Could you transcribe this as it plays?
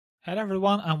Hello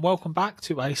everyone and welcome back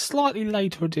to a slightly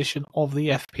later edition of the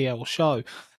FPL show.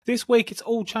 This week it's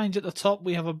all changed at the top.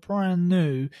 We have a brand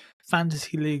new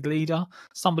Fantasy League leader,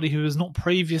 somebody who has not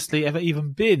previously ever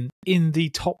even been in the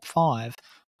top 5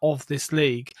 of this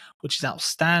league, which is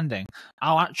outstanding.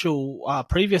 Our actual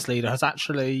previous leader has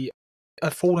actually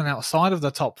fallen outside of the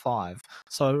top 5,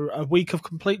 so a week of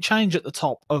complete change at the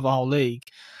top of our league.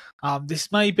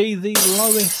 This may be the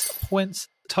lowest points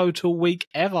total week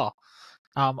ever.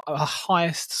 Our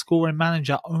highest scoring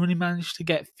manager only managed to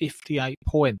get 58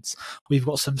 points. We've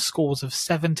got some scores of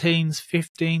 17s,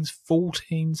 15s,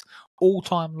 14s,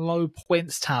 all-time low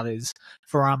points tallies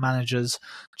for our managers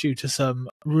due to some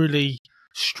really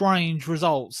strange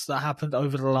results that happened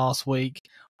over the last week.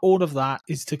 All of that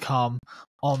is to come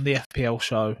on the FPL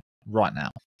show right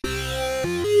now.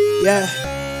 Yeah.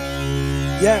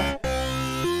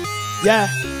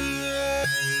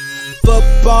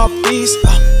 Football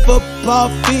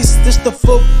feast, this the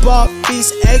football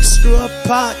feast extra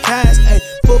podcast. Hey,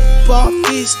 football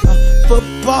feast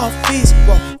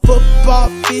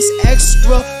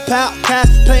extra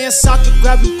podcast. Playing soccer,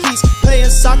 grab your keys. Playing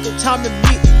soccer, time to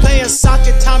meet. Playing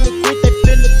soccer, time to greet. They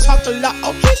finna talk a lot,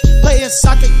 okay? Playing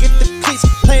soccer, get the cleats.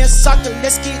 Playing soccer,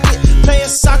 let's get it. Playing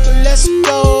soccer, let's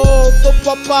go.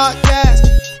 Football podcast.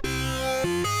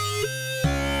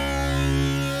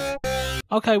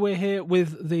 Okay, we're here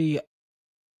with the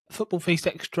Football Feast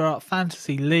Extra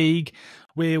Fantasy League.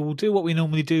 We will do what we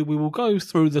normally do. We will go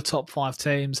through the top 5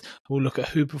 teams. We'll look at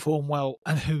who performed well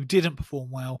and who didn't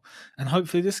perform well. And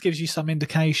hopefully this gives you some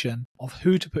indication of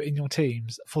who to put in your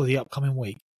teams for the upcoming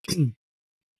week.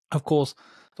 Of course, I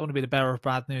don't want to be the bearer of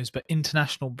bad news, but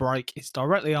international break is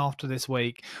directly after this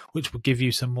week, which will give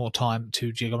you some more time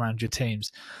to jig around your teams.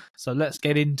 So let's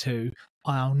get into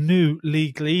our new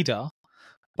league leader,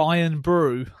 Bayern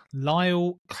Brew,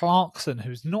 Lyle Clarkson,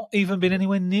 who's not even been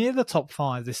anywhere near the top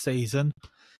 5 this season,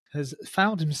 has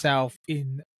found himself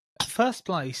in first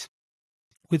place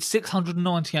with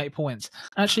 698 points.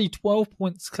 Actually,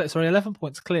 11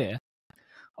 points clear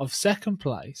of second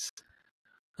place.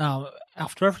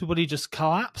 After everybody just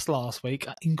collapsed last week,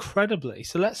 incredibly.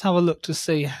 So let's have a look to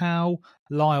see how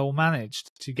Lyle managed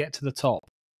to get to the top.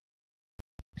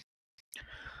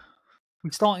 We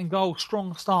start in goal,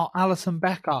 strong start, Alisson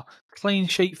Becker. Clean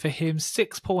sheet for him,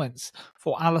 6 points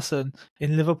for Alisson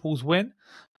in Liverpool's win.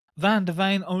 Van de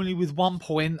Ven only with 1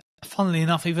 point. Funnily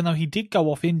enough, even though he did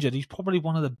go off injured, he's probably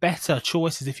one of the better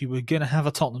choices if you were going to have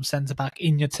a Tottenham centre-back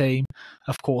in your team.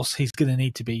 Of course, he's going to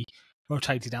need to be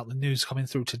rotated out. The news coming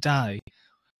through today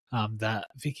that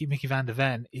Mickey Van de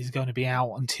Ven is going to be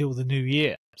out until the new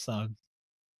year. So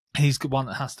he's the one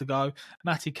that has to go.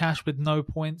 Matty Cash with no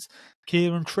points.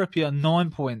 Kieran Trippier, 9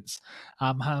 points.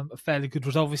 A fairly good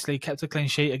result. Obviously, kept a clean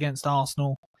sheet against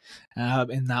Arsenal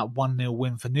in that 1-0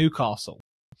 win for Newcastle.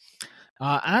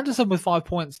 Anderson with 5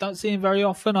 points. Don't see him very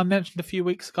often. I mentioned a few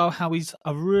weeks ago how he's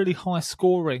a really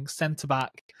high-scoring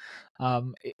centre-back. I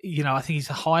think he's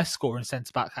the highest-scoring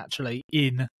centre-back, actually,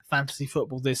 in fantasy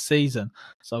football this season.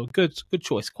 So good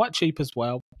choice. Quite cheap as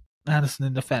well. Anderson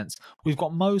in defence. We've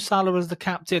got Mo Salah as the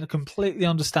captain. I completely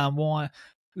understand why.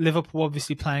 Liverpool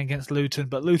obviously playing against Luton,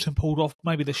 but Luton pulled off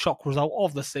maybe the shock result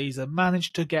of the season,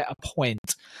 managed to get a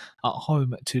point at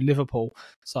home to Liverpool.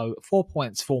 So 4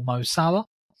 points for Mo Salah.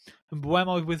 And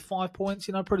Buemo with 5 points,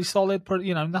 pretty solid,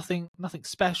 nothing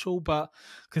special, but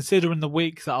considering the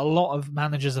week that a lot of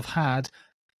managers have had,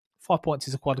 5 points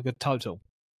is quite a good total.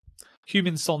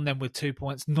 Heung-min Son then with 2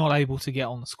 points, not able to get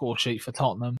on the score sheet for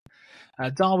Tottenham.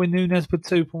 Darwin Núñez with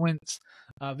 2 points,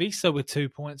 Visa with 2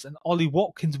 points, and Ollie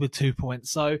Watkins with 2 points.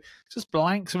 So just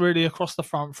blanks really across the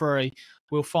front three.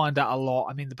 We'll find out a lot.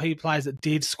 I mean, the players that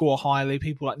did score highly,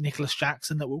 people like Nicholas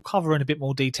Jackson, that we'll cover in a bit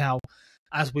more detail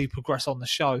as we progress on the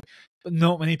show. But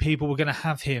not many people were going to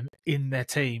have him in their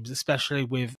teams, especially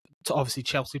with obviously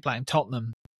Chelsea playing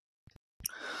Tottenham.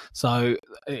 So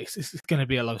it's going to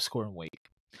be a low-scoring week.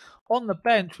 On the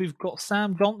bench, we've got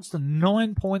Sam Johnson,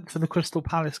 9 points for the Crystal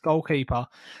Palace goalkeeper.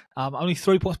 Only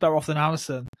 3 points better off than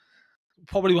Alisson.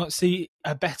 Probably won't see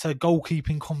a better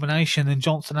goalkeeping combination than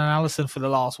Johnson and Alisson for the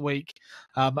last week.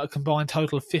 A combined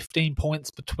total of 15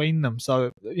 points between them.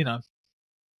 So,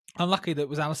 unlucky that it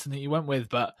was Alisson that you went with,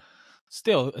 but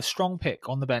still a strong pick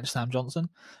on the bench, Sam Johnson.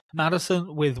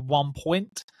 Maddison with 1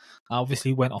 point.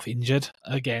 Obviously went off injured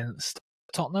against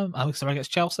Tottenham, against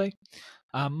Chelsea.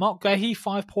 Mark Gahey,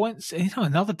 5 points.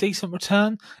 Another decent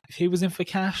return. If he was in for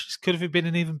cash, this could have been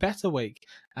an even better week.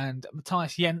 And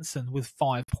Matthias Jensen with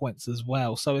 5 points as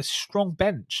well. So a strong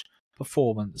bench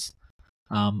performance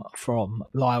from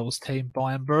Lyle's team,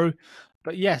 Bayern Brew.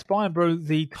 But yes, Bayern Brew,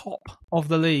 the top of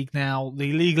the league now,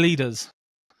 the league leaders.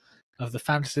 of the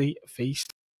Fantasy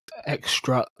Feast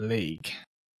Extra League.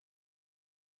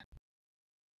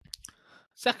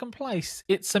 Second place,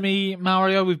 it's me,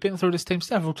 Mario. We've been through this team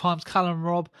several times. Callum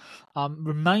Robb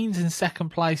remains in second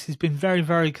place. He's been very,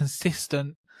 very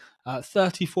consistent.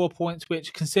 34 points,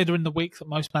 which, considering the week that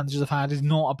most managers have had, is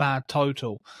not a bad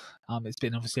total. It's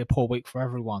been obviously a poor week for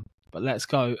everyone. But let's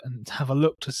go and have a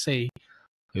look to see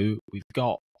who we've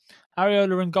got.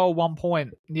 Areola in goal, 1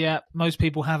 point. Yeah, most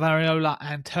people have Areola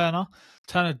and Turner.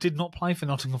 Turner did not play for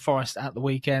Nottingham Forest at the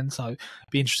weekend, so it'd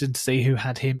be interesting to see who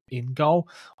had him in goal,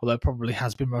 although it probably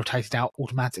has been rotated out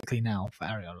automatically now for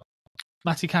Areola.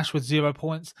 Matty Cash with 0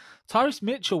 points. Tyrese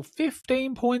Mitchell,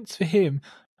 15 points for him.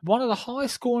 One of the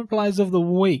highest scoring players of the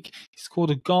week. He scored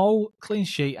a goal, clean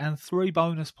sheet, and 3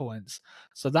 bonus points.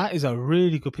 So that is a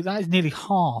really good pick. That is nearly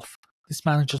half this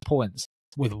manager's points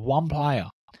with one player.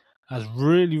 Has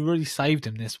really, really saved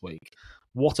him this week.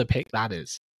 What a pick that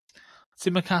is.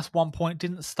 Simicast, 1 point,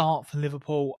 didn't start for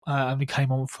Liverpool, only came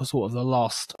on for sort of the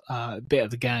last bit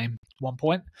of the game, 1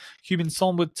 point. Human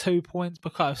Son with 2 points.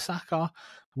 Bukayo Saka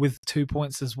with 2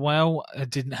 points as well.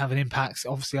 Didn't have an impact.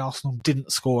 Obviously, Arsenal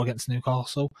didn't score against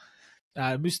Newcastle.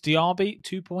 Moussa Diaby,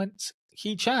 2 points.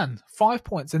 Ki Chan, 5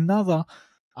 points. Another,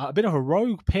 a bit of a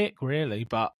rogue pick, really,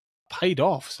 but paid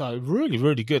off. So really,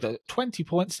 really good. 20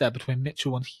 points there between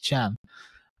Mitchell and Ki Chan.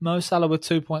 Mo Salah with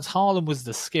 2 points. Haaland was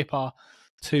the skipper.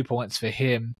 2 points for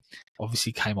him.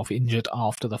 Obviously came off injured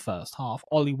after the first half.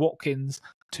 Ollie Watkins,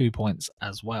 2 points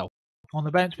as well. On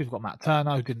the bench, we've got Matt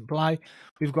Turner, who didn't play.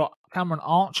 We've got Cameron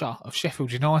Archer of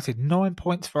Sheffield United. 9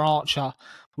 points for Archer.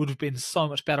 Would have been so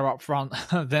much better up front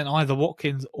than either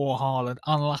Watkins or Haaland.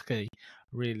 Unlucky,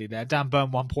 really, there. Dan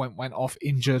Burn, 1 point, went off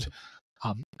injured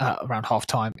around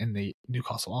half-time in the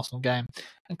Newcastle-Arsenal game.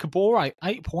 And Kabore,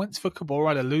 8 points for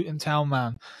Kabore, the Luton Town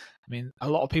man. I mean, a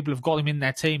lot of people have got him in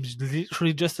their teams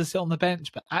literally just to sit on the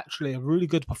bench, but actually a really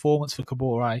good performance for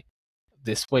Kabore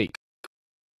this week.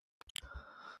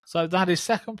 So that is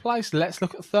second place. Let's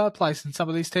look at third place, and some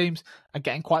of these teams are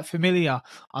getting quite familiar.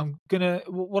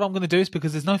 What I'm gonna do is,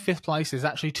 because there's no fifth places,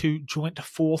 actually 2 joint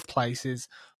fourth places.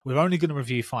 We're only going to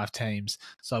review 5 teams,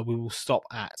 so we will stop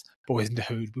at Boys in the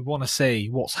Hood. We want to see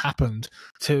what's happened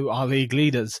to our league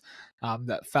leaders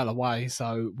that fell away,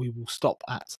 so we will stop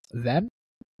at them.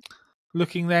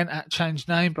 Looking then at changed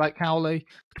name, Blake Cowley,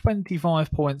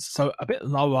 25 points, so a bit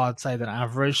lower, I'd say, than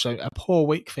average, so a poor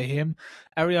week for him.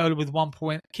 Areola with 1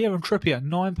 point. Kieran Trippier,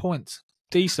 9 points.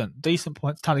 Decent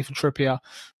points tally for Trippier.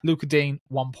 Luca Dean,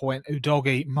 1 point.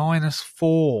 Udogi,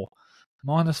 -4.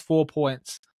 -4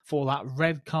 points for that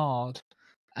red card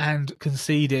and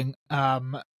conceding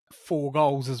 4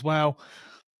 goals as well.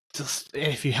 Just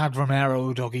if you had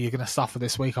Romero, Udogi, you're going to suffer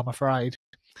this week, I'm afraid.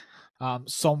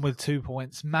 Son with 2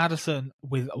 points. Madison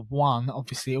with 1,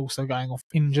 obviously also going off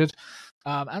injured.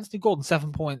 Anthony Gordon,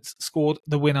 7 points, scored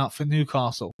the winner for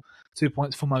Newcastle. 2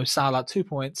 points for Mo Salah, 2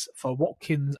 points for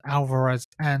Watkins, Alvarez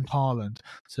and Haaland.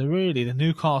 So really, the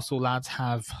Newcastle lads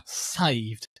have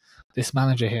saved this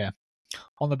manager here.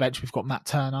 On the bench, we've got Matt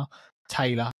Turner,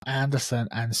 Taylor, Anderson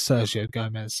and Sergio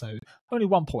Gomez. So only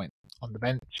 1 point on the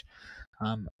bench.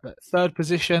 But third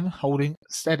position, holding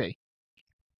steady.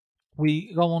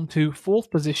 We go on to fourth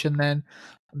position then,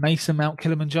 Mason Mount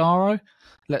Kilimanjaro.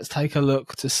 Let's take a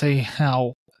look to see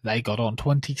how they got on.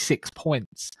 26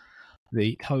 points,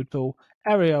 the total.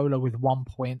 Areola with 1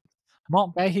 point.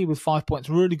 Mark Gahey with 5 points.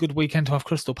 Really good weekend to have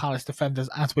Crystal Palace defenders,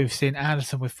 as we've seen.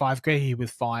 Anderson with 5, Gahey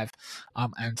with 5,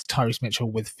 and Tyrese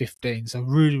Mitchell with 15. So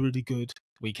really, really good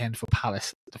weekend for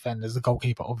Palace defenders. The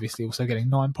goalkeeper obviously also getting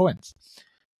 9 points.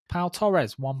 Pau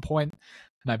Torres, 1 point.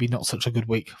 Maybe not such a good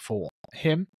week for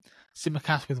him.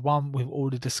 Simicast with 1, we've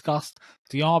already discussed.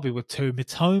 Diaby with 2.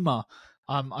 Mitoma,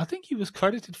 I think he was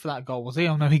credited for that goal, was he?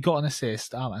 Oh no, he got an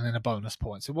assist and then a bonus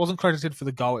point. So it wasn't credited for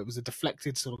the goal, it was a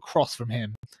deflected sort of cross from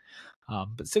him.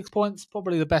 But 6 points,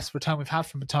 probably the best return we've had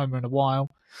from Mitoma in a while.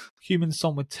 Human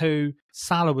Son with 2,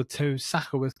 Salah with 2,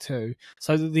 Saka with 2.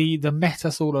 So the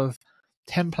meta sort of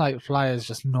template players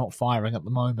just not firing at the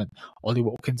moment. Ollie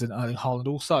Watkins and Erling Haaland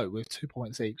also with 2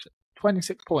 points each.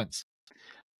 26 points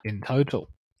in total.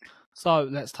 So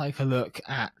let's take a look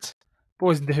at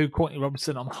Boys in the Hood, Courtney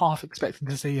Robinson. I'm half expecting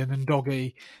to see an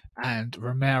Ndogi and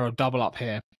Romero double up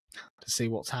here to see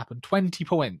what's happened. 20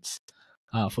 points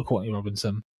for Courtney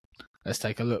Robinson. Let's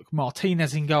take a look.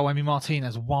 Martinez in goal. Emi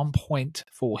Martinez, 1 point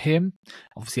for him.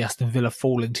 Obviously, Aston Villa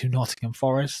falling to Nottingham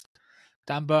Forest.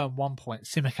 Dan Burn, 1 point.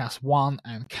 Simicast, 1.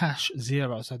 And Cash,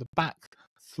 0. So the back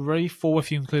 3, 4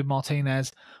 if you include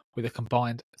Martinez, with a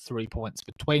combined 3 points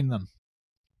between them.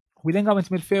 We then go into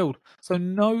midfield. So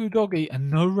no Udogi and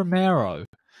no Romero.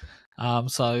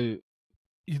 So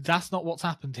That's not what's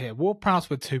happened here. Ward-Prowse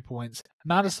with 2 points,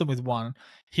 Maddison with 1,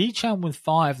 Hee-Chan with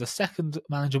 5, the second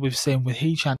manager we've seen with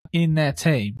Hee-Chan in their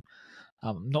team.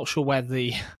 I'm not sure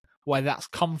where that's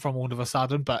come from all of a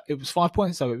sudden, but it was 5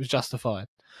 points, so it was justified.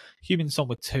 Huminson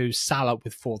with 2, Salah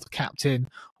with 4, the captain,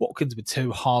 Watkins with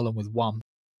 2, Haaland with 1.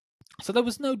 So there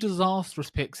was no disastrous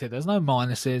picks here. There's no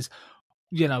minuses.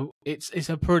 It's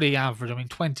a pretty average. I mean,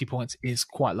 20 points is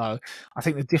quite low. I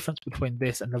think the difference between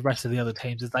this and the rest of the other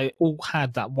teams is they all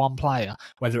had that one player,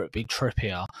 whether it be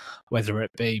Trippier, whether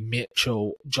it be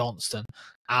Mitchell, Johnston,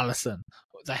 Alisson.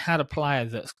 They had a player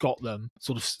that's got them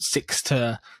sort of 6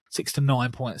 to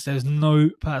 9 points. There's no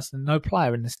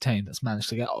player in this team that's managed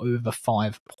to get over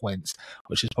 5 points,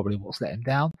 which is probably what's let him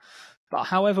down. But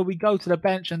however, we go to the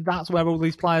bench, and that's where all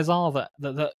these players are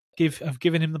that have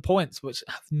given him the points, which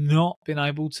have not been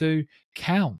able to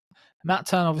count. Matt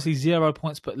Turner, obviously 0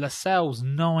 points, but Lascelles,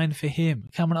 9 for him.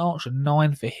 Cameron Archer,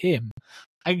 9 for him.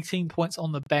 18 points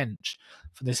on the bench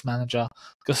for this manager.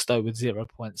 Gusto with 0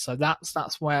 points. So that's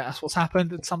what's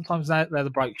happened, and sometimes they're the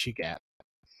breaks you get.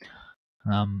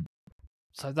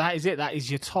 So that is it. That is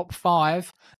your top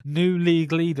 5 new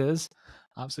league leaders.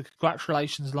 So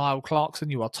congratulations, Lyle Clarkson.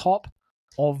 You are top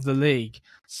of the league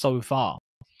so far.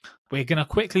 We're going to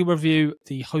quickly review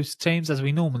the host teams as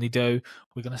we normally do.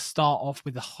 We're going to start off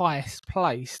with the highest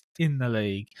placed in the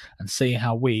league and see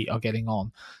how we are getting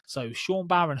on. So Sean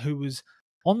Barron, who was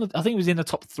I think he was in the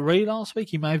top 3 last week.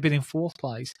 He may have been in 4th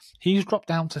place. He's dropped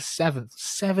down to 7th,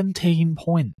 17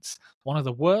 points. One of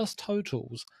the worst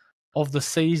totals of the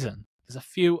season. There's a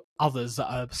few others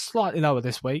that are slightly lower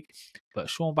this week, but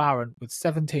Sean Barron with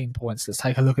 17 points. Let's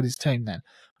take a look at his team then.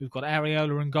 We've got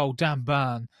Areola in goal, Dan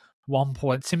Burn, 1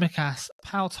 point, Simicas,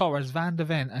 Pau Torres, Van der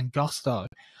Ven, and Gusto.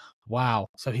 Wow.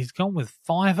 So he's gone with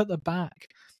 5 at the back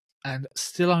and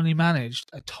still only managed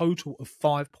a total of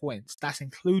 5 points. That's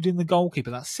including the goalkeeper.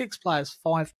 That's 6 players,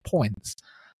 5 points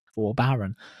for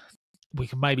Barron. We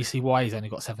can maybe see why he's only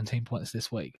got 17 points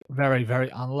this week. Very, very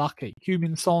unlucky.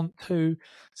 Huminson 2,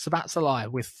 Sabatzalai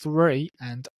with 3,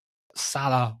 and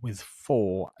Salah with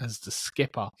 4 as the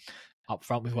skipper. Up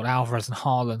front, we've got Alvarez and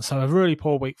Haaland. So a really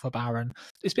poor week for Barron.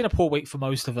 It's been a poor week for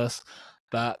most of us,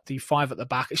 but the 5 at the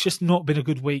back, it's just not been a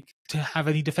good week to have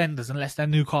any defenders unless they're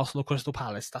Newcastle or Crystal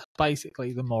Palace. That's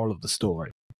basically the moral of the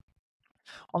story.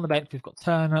 On the bench, we've got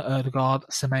Turner, Erdegaard,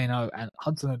 Semeno, and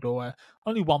Hudson-Odoi.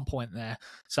 Only 1 point there,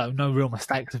 so no real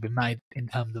mistakes have been made in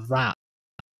terms of that.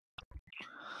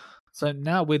 So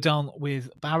now we're done with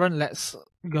Barron. Let's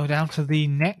go down to the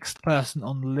next person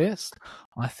on the list.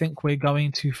 I think we're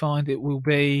going to find it will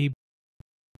be...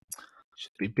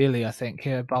 should be Billy, I think,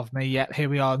 here above me. Yep, here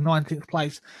we are, 19th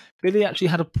place. Billy actually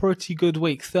had a pretty good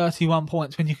week, 31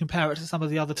 points. When you compare it to some of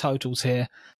the other totals here,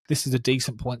 this is a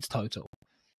decent points total.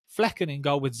 Flecken in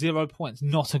goal with 0 points,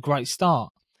 not a great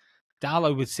start.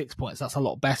 Dallow with 6 points, that's a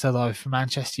lot better though for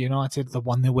Manchester United. The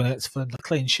 1-0 winner, it's for the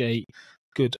clean sheet.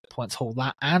 Good points haul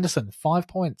that. Anderson, 5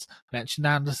 points. Mentioned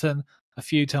Anderson a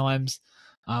few times.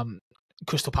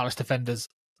 Crystal Palace defenders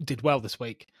did well this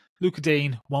week. Luca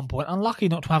Dean, 1 point. Unlucky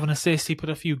not to have an assist. He put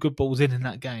a few good balls in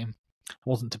that game.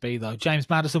 Wasn't to be, though. James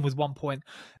Maddison with 1 point.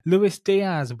 Luis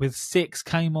Diaz with 6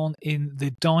 came on in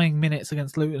the dying minutes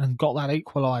against Luton and got that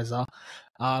equaliser.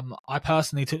 I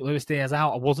personally took Luis Diaz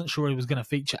out. I wasn't sure he was going to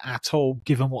feature at all,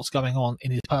 given what's going on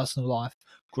in his personal life.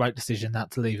 Great decision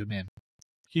that to leave him in.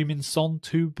 Huminson,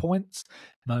 2 points.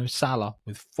 Mo Salah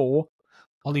with 4.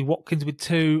 Ollie Watkins with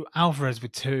 2, Alvarez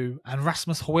with 2, and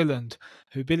Rasmus Højlund,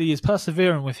 who Billy is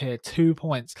persevering with here, 2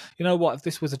 points. You know what? If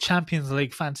this was a Champions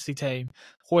League fantasy team,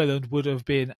 Højlund would have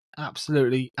been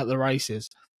absolutely at the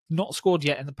races. Not scored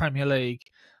yet in the Premier League.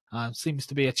 Seems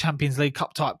to be a Champions League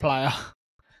Cup type player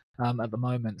at the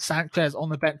moment. Sanchez on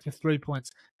the bench with 3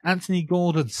 points. Anthony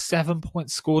Gordon, 7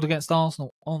 points scored against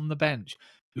Arsenal on the bench.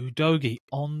 Udogie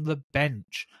on the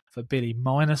bench for Billy,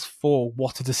 -4.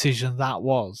 What a decision that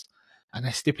was. And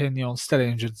Estepinion still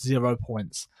injured, 0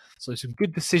 points. So some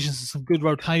good decisions and some good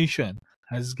rotation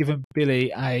has given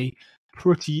Billy a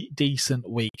pretty decent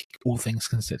week, all things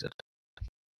considered.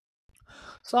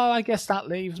 So I guess that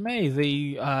leaves me.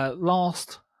 The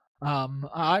last...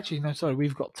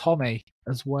 we've got Tommy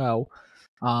as well.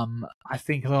 I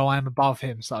think though I am above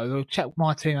him. So we'll check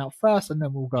my team out first and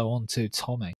then we'll go on to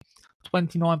Tommy.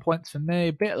 29 points for me,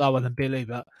 a bit lower than Billy,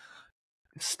 but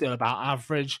still about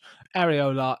average.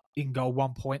 Areola in goal,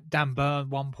 1 point. Dan Burn,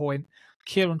 1 point.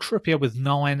 Kieran Trippier with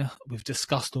 9. We've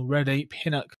discussed already.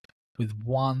 Pinnock with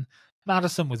 1.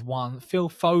 Maddison with 1. Phil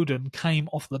Foden came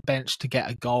off the bench to get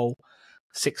a goal.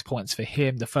 6 points for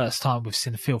him. The first time we've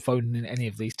seen Phil Foden in any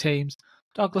of these teams.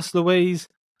 Douglas Luiz,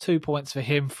 2 points for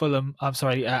him.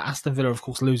 Aston Villa, of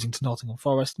course, losing to Nottingham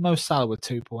Forest. Mo Salah with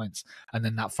 2 points. And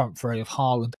then that front three of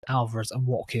Haaland, Alvarez and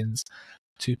Watkins,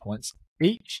 2 points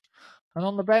each. And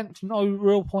on the bench, no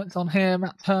real points on here.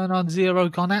 Matt Turner, 0.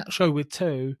 Garnacho with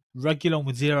 2. Reguilon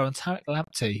with 0. And Tarek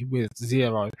Lamptey with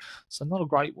 0. So not a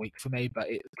great week for me, but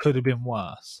it could have been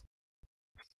worse.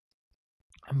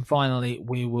 And finally,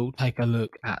 we will take a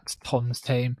look at Tom's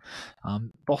team.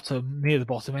 Near the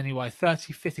bottom anyway.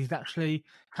 35th. He's actually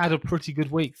had a pretty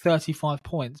good week. 35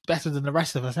 points. Better than the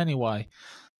rest of us anyway.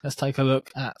 Let's take a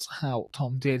look at how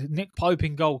Tom did. Nick Pope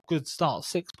in goal. Good start.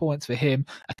 6 points for him.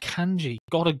 Akanji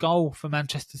got a goal for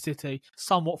Manchester City.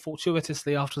 Somewhat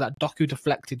fortuitously after that Doku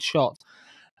deflected shot.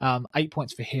 8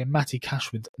 points for him. Matty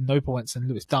Cash with no points. And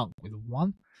Lewis Dunk with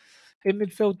 1. In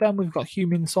midfield then we've got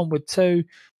Heung-min Son with 2.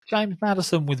 James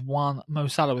Maddison with 1, Mo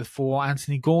Salah with 4,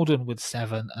 Anthony Gordon with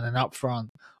 7, and then up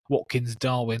front, Watkins,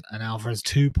 Darwin, and Alvarez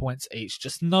 2 points each.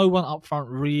 Just no one up front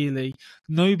really.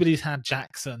 Nobody's had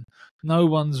Jackson. No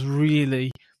one's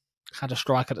really had a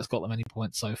striker that's got them any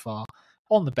points so far.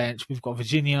 On the bench, we've got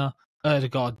Virginia,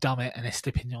 Erdegaard, Dummett, and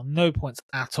Estepinian. No points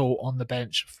at all on the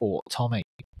bench for Tommy.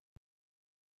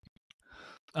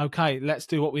 Okay, let's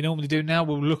do what we normally do now.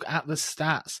 We'll look at the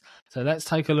stats. So let's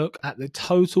take a look at the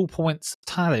total points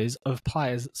tallies of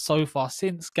players so far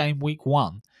since game week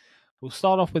 1. We'll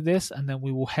start off with this and then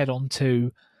we will head on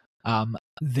to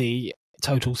the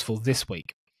totals for this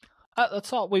week. At the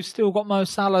top, we've still got Mo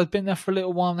Salah, been there for a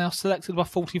little while now, selected by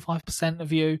 45%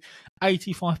 of you,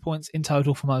 85 points in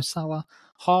total for Mo Salah.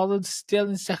 Haaland still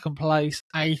in second place,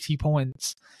 80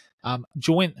 points.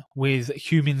 Joint with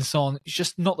Heung-min Son. It's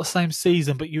just not the same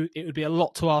season, but it would be a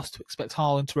lot to ask to expect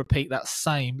Haaland to repeat that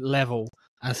same level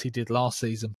as he did last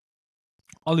season.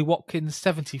 Ollie Watkins,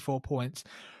 74 points.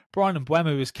 Brian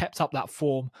Mbeumo has kept up that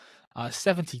form,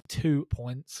 72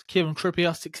 points. Kieran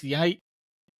Trippier, 68.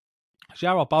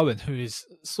 Jarrod Bowen, who is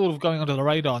sort of going under the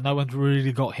radar, no one's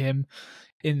really got him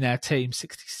in their team,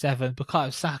 67.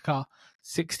 Bukayo Saka,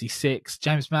 66.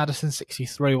 James Maddison,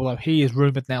 63, although he is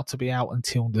rumoured now to be out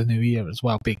until the new year as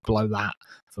well. Big blow that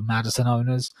for Maddison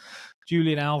owners.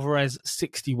 Julian Alvarez,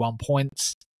 61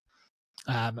 points.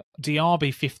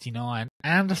 Diaby, 59.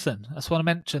 Anderson, that's what I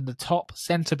mentioned, the top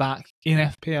centre-back in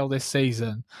FPL this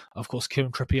season. Of course,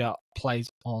 Kieran Trippier plays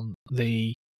on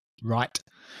the right.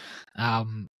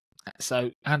 So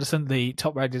Anderson, the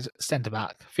top-rated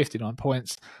centre-back, 59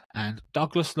 points, and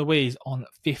Douglas Luiz on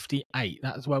 58.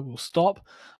 That's where we'll stop.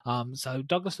 So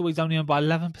Douglas Luiz only owned by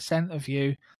 11% of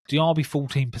you, Diaby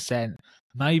 14%.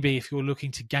 Maybe if you're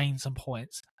looking to gain some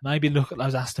points, maybe look at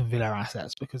those Aston Villa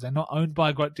assets because they're not owned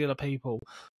by a great deal of people,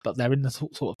 but they're in the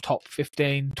sort of top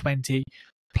 15, 20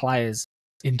 players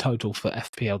in total for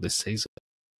FPL this season.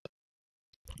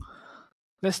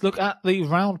 Let's look at the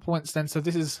round points then. So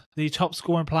this is the top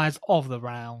scoring players of the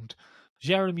round.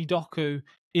 Jeremy Doku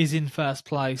is in first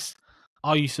place.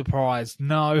 Are you surprised?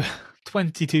 No.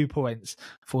 22 points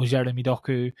for Jeremy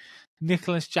Doku.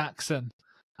 Nicholas Jackson,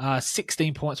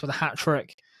 16 points with a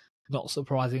hat-trick. Not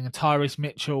surprising. And Tyrese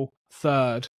Mitchell,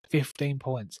 third, 15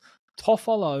 points.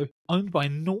 Toffolo, owned by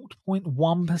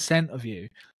 0.1% of you,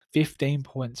 15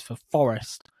 points for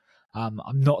Forest. I'm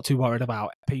not too worried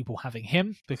about people having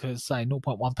him because, say,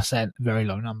 0.1%, very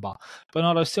low number.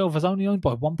 Bernardo Silva's only owned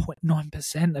by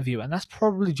 1.9% of you, and that's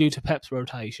probably due to Pep's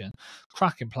rotation.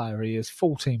 Cracking player he is,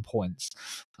 14 points.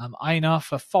 Aina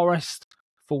for Forest,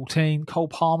 14. Cole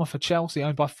Palmer for Chelsea,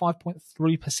 owned by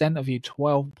 5.3% of you,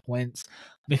 12 points.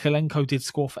 Mikalenko did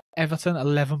score for Everton,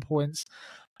 11 points.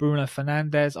 Bruno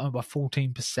Fernandes, owned by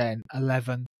 14%,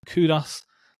 11. Kudos,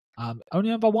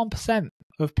 only owned by 1%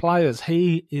 of players.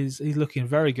 He's looking a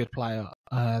very good player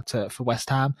for West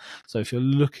Ham. So if you're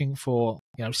looking for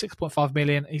 6.5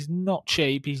 million, he's not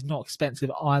cheap. He's not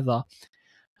expensive either.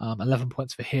 11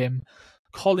 points for him.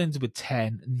 Collins with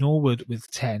 10, Norwood with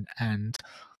 10, and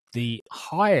the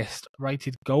highest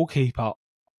rated goalkeeper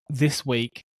this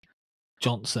week,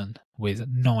 Johnson, with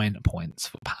 9 points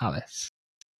for Palace.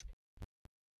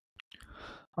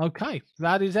 Okay,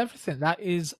 that is everything. That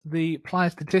is the player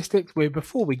statistics.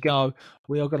 Before we go,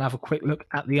 we are going to have a quick look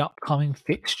at the upcoming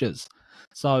fixtures.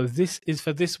 So this is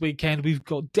for this weekend. We've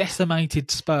got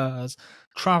decimated Spurs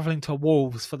travelling to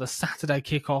Wolves for the Saturday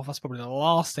kickoff. That's probably the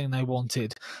last thing they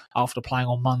wanted after playing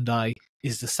on Monday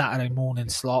is the Saturday morning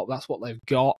slot. That's what they've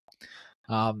got.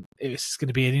 It's going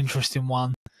to be an interesting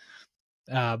one.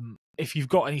 If you've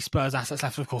got any Spurs assets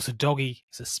left, of course, a Doggy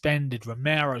suspended,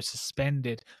 Romero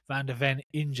suspended, Van der Ven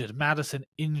injured, Maddison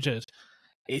injured.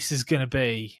 This is going to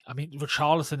be,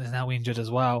 Richarlison is now injured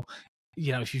as well.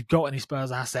 If you've got any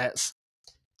Spurs assets,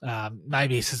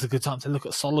 Maybe this is a good time to look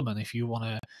at Solomon if you want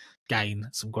to gain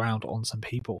some ground on some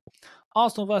people.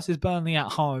 Arsenal versus Burnley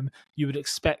at home, you would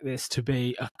expect this to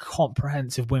be a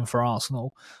comprehensive win for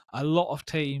Arsenal. A lot of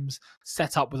teams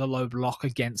set up with a low block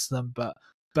against them, but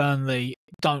Burnley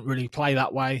don't really play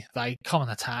that way. They come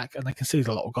and attack and they concede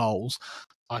a lot of goals.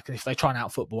 Like if they try and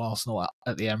out-football Arsenal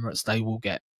at the Emirates, they will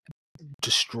get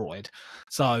destroyed.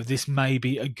 So this may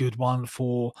be a good one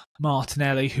for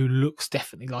Martinelli, who looks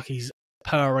definitely like he's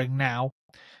purring now.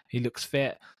 He looks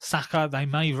fit. Saka, they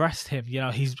may rest him. You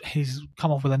know, he's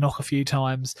come off with a knock a few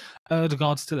times.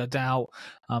 Ødegaard's still a doubt.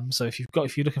 So if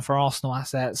you're looking for Arsenal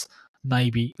assets,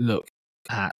 maybe look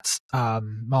at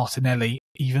Martinelli,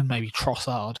 even maybe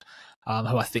Trossard,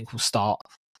 who I think will start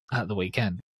at the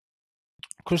weekend.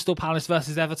 Crystal Palace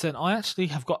versus Everton. I actually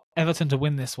have got Everton to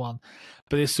win this one,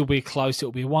 but this will be close.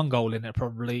 It'll be one goal in it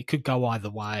probably. Could go either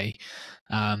way.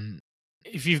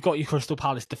 If you've got your Crystal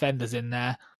Palace defenders in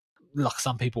there, like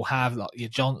some people have, like your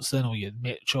Johnson or your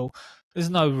Mitchell, there's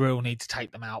no real need to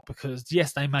take them out because,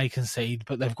 yes, they may concede,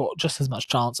 but they've got just as much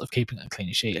chance of keeping a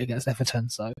clean sheet against Everton.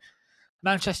 So,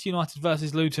 Manchester United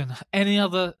versus Luton. Any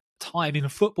other time in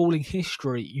footballing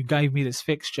history you gave me this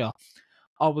fixture,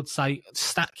 I would say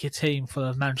stack your team for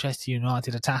the Manchester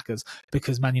United attackers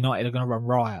because Man United are going to run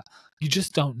riot. You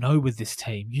just don't know with this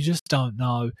team. You just don't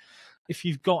know. If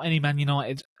you've got any Man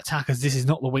United attackers, this is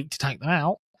not the week to take them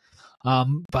out.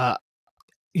 But,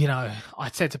 you know, I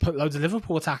said to put loads of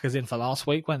Liverpool attackers in for last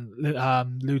week when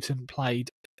Luton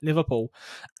played Liverpool,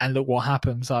 and look what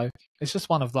happened. So it's just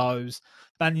one of those.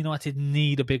 Man United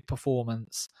need a big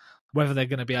performance. Whether they're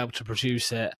going to be able to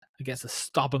produce it against a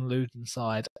stubborn Luton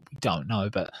side, we don't know,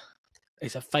 but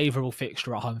it's a favourable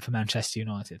fixture at home for Manchester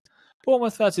United.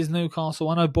 Bournemouth versus Newcastle.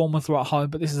 I know Bournemouth are at home,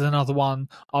 but this is another one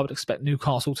I would expect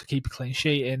Newcastle to keep a clean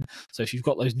sheet in. So if you've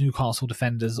got those Newcastle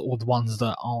defenders or the ones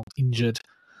that aren't injured,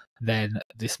 then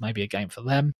this may be a game for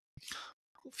them.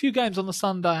 A few games on the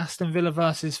Sunday, Aston Villa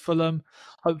versus Fulham.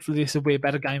 Hopefully this will be a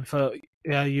better game for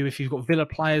you if you've got Villa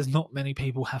players. Not many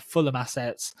people have Fulham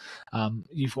assets.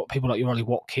 You've got people like your Ollie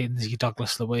Watkins, your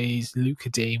Douglas Luiz, Luca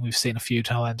Dean, we've seen a few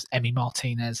times, Emi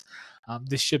Martinez.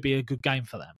 This should be a good game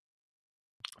for them.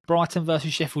 Brighton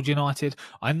versus Sheffield United.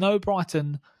 I know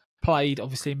Brighton played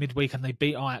obviously midweek and they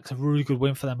beat Ajax, a really good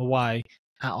win for them away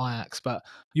at Ajax, but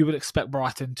you would expect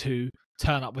Brighton to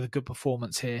turn up with a good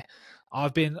performance here.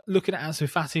 I've been looking at Ansu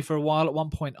Fati for a while. At one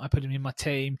point, I put him in my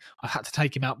team. I had to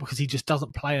take him out because he just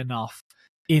doesn't play enough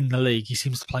in the league. He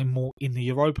seems to play more in the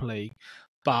Europa League.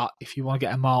 But if you want to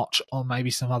get a march on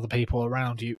maybe some other people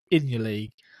around you in your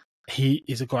league, he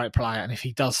is a great player. And if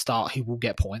he does start, he will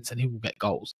get points and he will get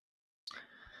goals.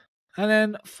 And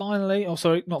then finally,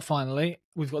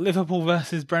 we've got Liverpool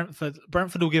versus Brentford.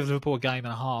 Brentford will give Liverpool a game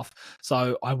and a half,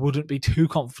 so I wouldn't be too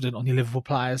confident on your Liverpool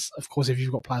players. Of course, if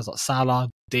you've got players like Salah,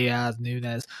 Diaz,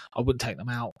 Nunes, I wouldn't take them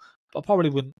out. But I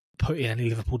probably wouldn't put in any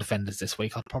Liverpool defenders this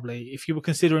week. I'd probably, if you were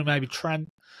considering maybe Trent,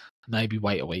 maybe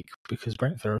wait a week because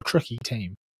Brentford are a tricky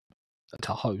team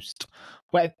to host.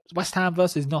 West Ham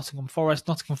versus Nottingham Forest.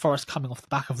 Nottingham Forest coming off the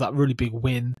back of that really big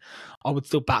win. I would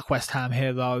still back West Ham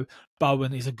here though.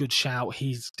 Bowen is a good shout.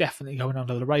 He's definitely going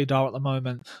under the radar at the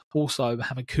moment. Also,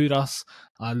 Mohamed Kudus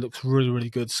looks really, really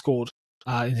good. Scored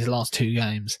in his last 2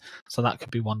 games. So that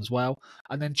could be one as well.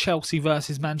 And then Chelsea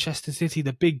versus Manchester City,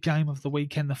 the big game of the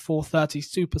weekend, the 4:30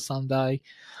 Super Sunday.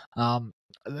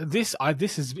 This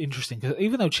is interesting because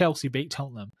even though Chelsea beat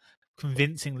Tottenham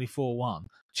convincingly 4-1,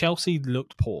 Chelsea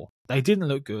looked poor. They didn't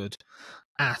look good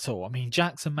at all. I mean,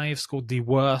 Jackson may have scored the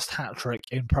worst hat-trick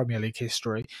in Premier League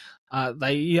history. And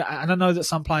I know that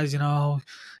some players, they've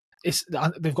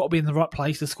got to be in the right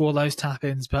place to score those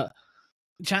tap-ins, but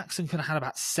Jackson could have had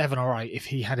about 7 or 8 if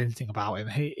he had anything about him.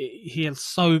 He had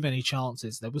so many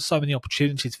chances. There were so many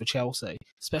opportunities for Chelsea,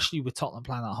 especially with Tottenham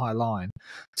playing that high line,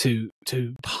 to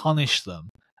punish them,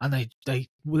 and they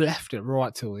left it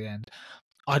right till the end.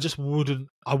 I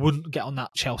wouldn't get on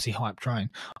that Chelsea hype train.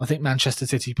 I think Manchester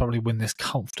City probably win this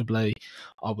comfortably.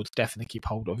 I would definitely keep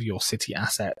hold of your City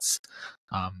assets.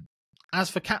 As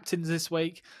for captains this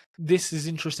week, this is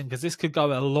interesting because this could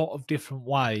go a lot of different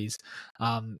ways.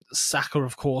 Saka,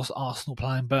 of course, Arsenal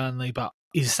playing Burnley, but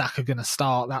is Saka going to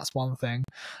start? That's one thing.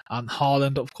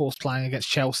 Haaland, of course, playing against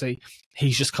Chelsea.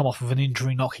 He's just come off of an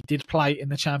injury knock. He did play in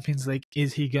the Champions League.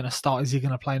 Is he going to start? Is he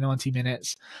going to play 90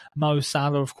 minutes? Mo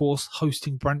Salah, of course,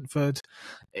 hosting Brentford.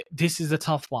 This is a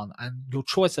tough one, and your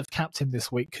choice of captain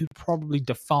this week could probably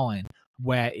define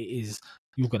where it is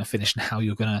you're going to finish and how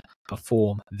you're going to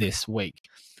perform this week.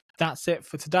 That's it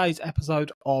for today's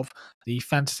episode of the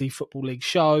Fantasy Football League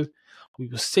show. We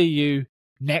will see you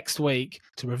next week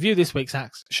to review this week's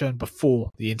action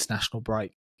before the international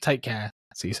break. Take care.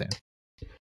 See you soon.